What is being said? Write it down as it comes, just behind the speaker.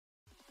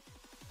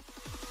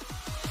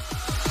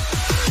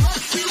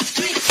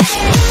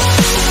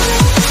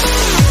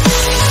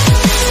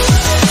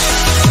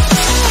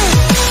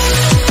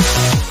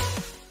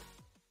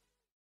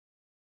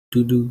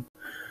do do.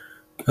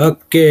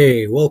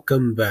 Okay,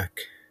 welcome back.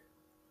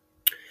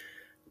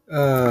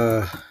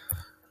 Uh,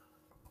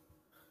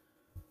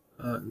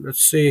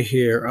 let's see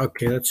here.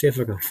 Okay, let's see if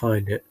I can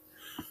find it.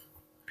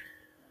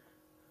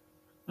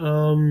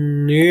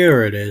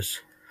 Here it is.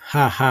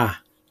 Ha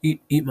ha.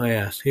 Eat my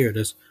ass. Here it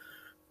is.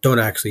 Don't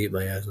actually eat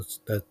my ass.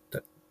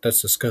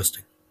 That's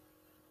disgusting.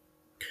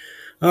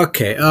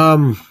 Okay.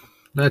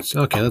 Let's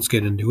okay. Let's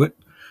get into it.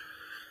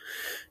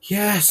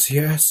 Yes.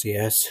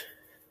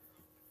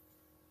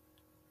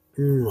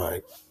 Oh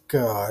my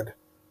God.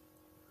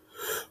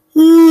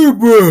 Oh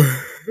boy.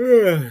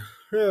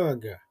 Oh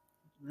God.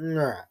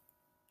 Nah.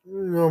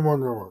 No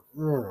more.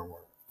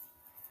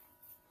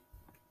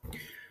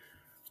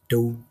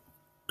 Do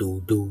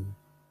do do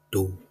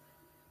do.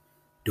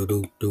 Do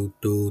do do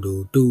do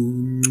do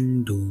do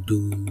do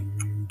do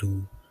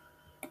do.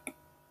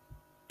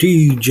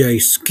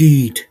 DJ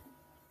Skeet.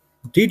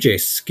 DJ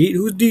Skeet?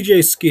 Who's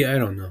DJ Skeet? I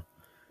don't know.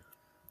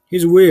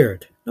 He's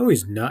weird. No,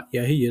 he's not.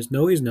 Yeah, he is.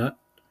 No, he's not.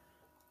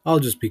 I'll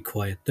just be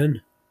quiet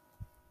then.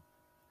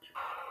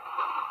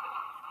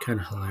 Kind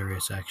of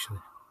hilarious, actually.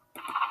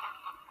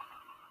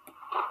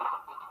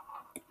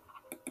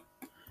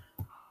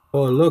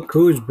 Oh, look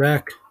who's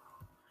back.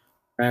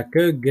 Back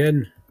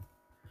again.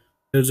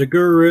 There's a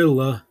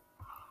gorilla.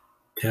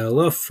 Tell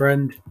a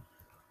friend.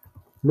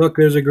 Look,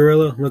 there's a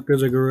gorilla. Look,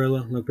 there's a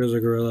gorilla. Look, there's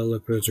a gorilla.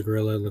 Look, there's a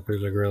gorilla. Look,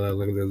 there's a gorilla.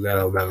 Look, there's a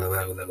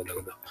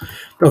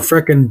the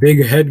frickin'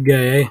 big head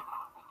guy,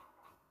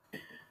 eh?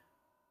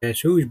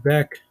 Guess who's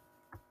back?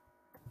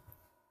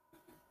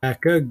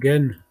 Back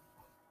again.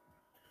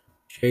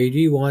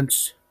 Shady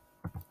wants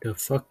to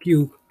fuck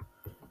you.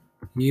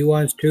 He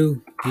wants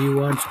to.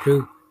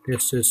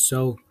 This is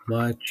so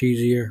much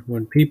easier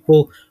when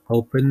people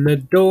open the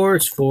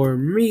doors for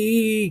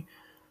me.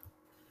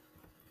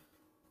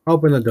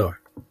 Open the door.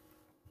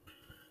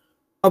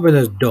 Open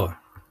this door.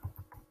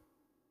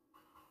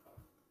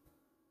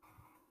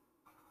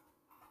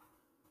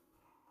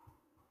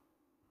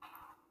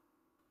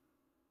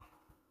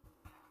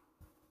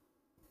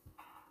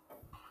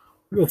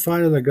 We'll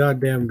find the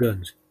goddamn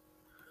guns.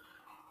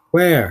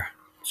 Where?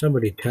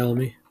 Somebody tell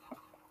me.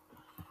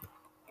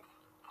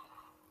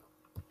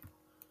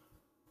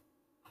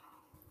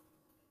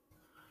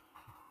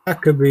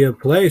 That could be a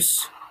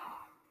place.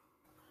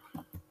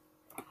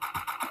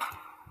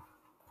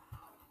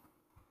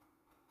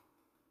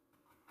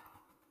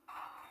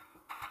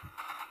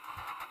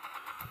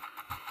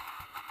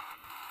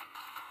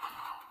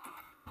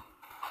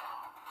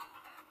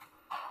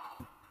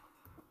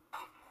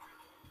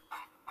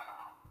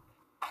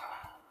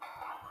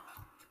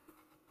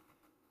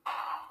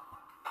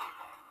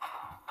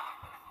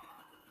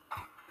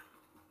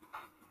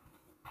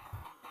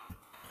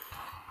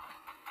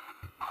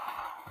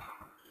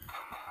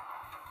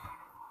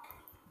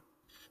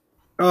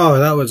 Oh,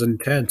 that was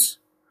intense.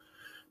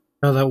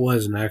 No, that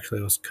wasn't actually.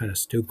 It was kind of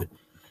stupid.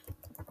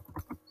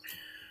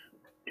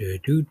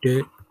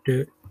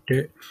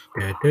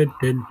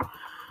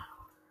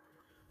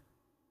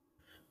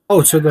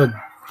 Oh, so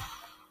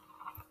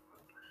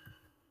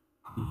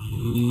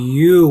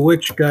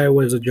which guy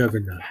was a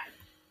Juggernaut?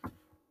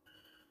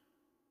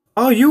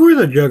 Oh, you were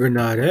the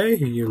Juggernaut, eh?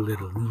 You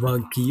little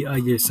monkey. Oh,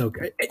 you're so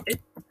good.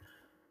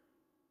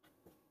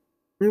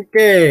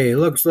 Okay,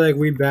 looks like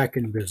we back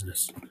in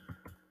business.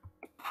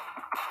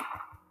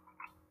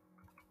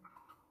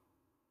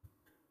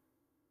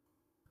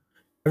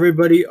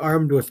 Everybody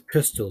armed with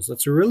pistols.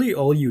 That's really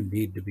all you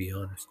need, to be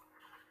honest.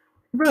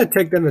 You better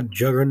take down a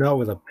Juggernaut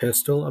with a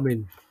pistol. I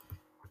mean,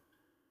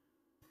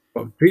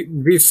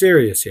 be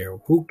serious here.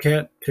 Who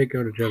can't take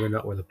out a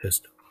Juggernaut with a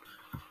pistol?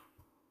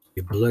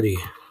 You bloody.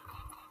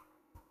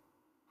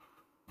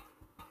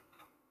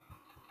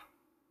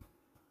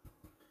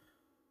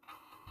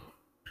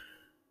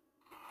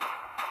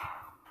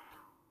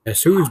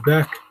 Guess who's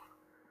back?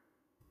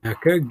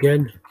 Back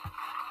again.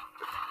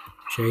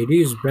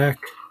 Shady's back.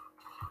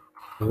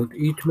 Don't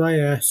eat my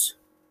ass.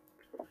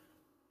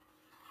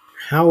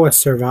 How a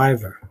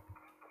survivor.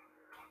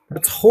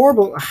 That's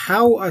horrible.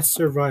 How a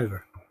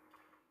survivor.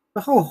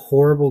 How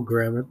horrible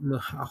grammar.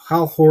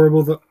 How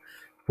horrible the.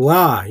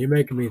 Blah. You're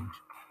making me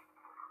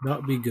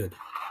not be good.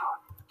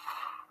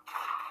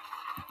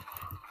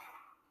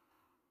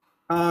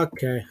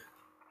 Okay.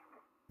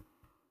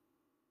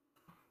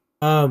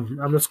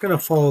 I'm just gonna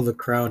follow the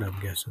crowd, I'm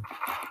guessing.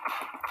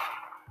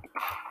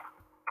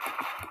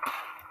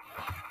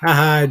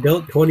 Haha, I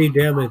dealt 20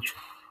 damage.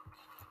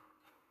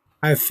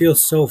 I feel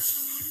so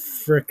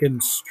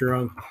frickin'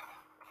 strong.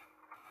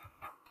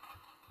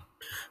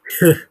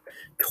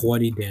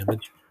 20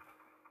 damage.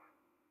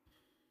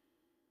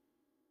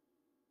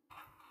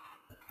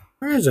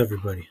 Where is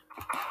everybody?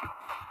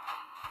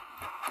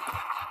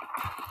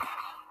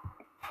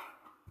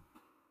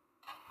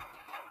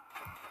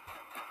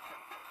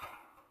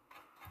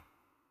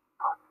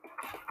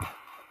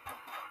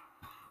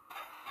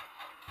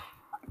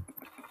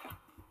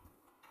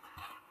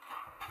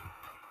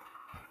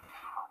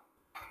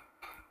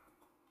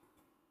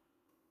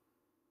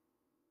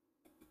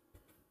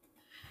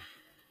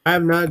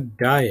 I'm not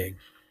dying.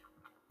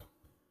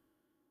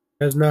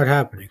 That's not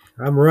happening.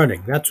 I'm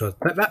running. That's what's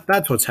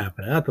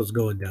happening. That's what's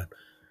going down.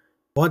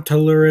 Want to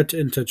lure it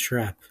into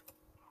trap.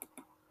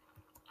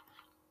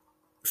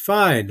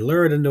 Fine,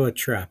 lure it into a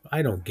trap.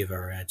 I don't give a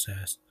rat's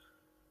ass.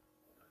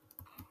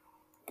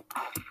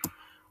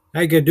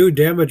 I can do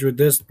damage with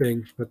this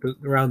thing, but the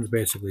round's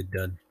basically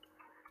done.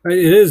 It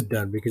is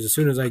done, because as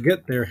soon as I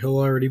get there, he'll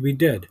already be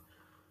dead.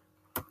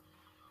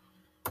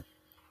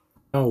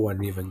 No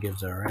one even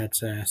gives a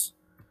rat's ass.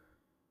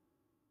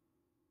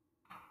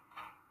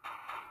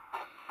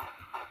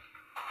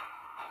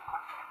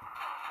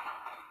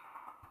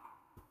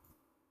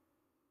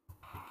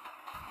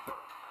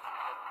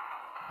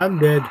 I'm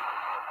dead.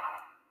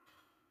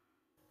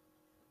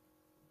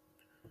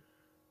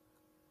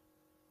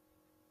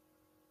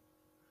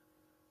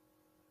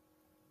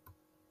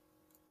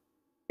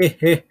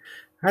 Hehe.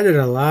 I did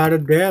a lot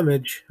of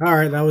damage.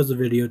 Alright, that was the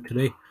video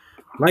today.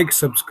 Like,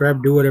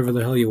 subscribe, do whatever the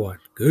hell you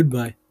want.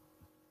 Goodbye.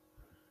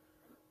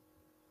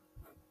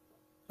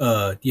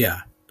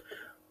 Yeah.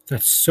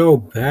 That's so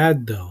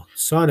bad, though.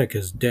 Sonic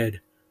is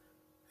dead.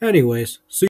 Anyways, see